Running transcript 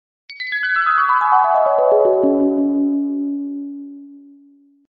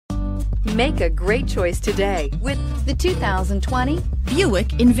Make a great choice today with the 2020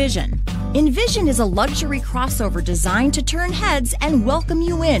 Buick Envision. Envision is a luxury crossover designed to turn heads and welcome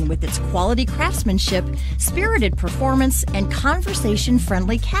you in with its quality craftsmanship, spirited performance, and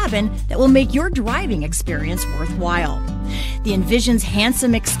conversation-friendly cabin that will make your driving experience worthwhile. The Envision's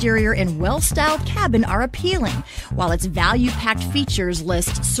handsome exterior and well-styled cabin are appealing, while its value-packed features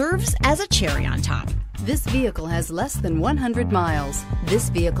list serves as a cherry on top. This vehicle has less than 100 miles. This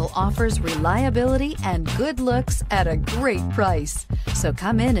vehicle offers reliability and good looks at a great price. So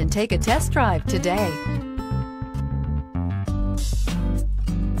come in and take a test drive today.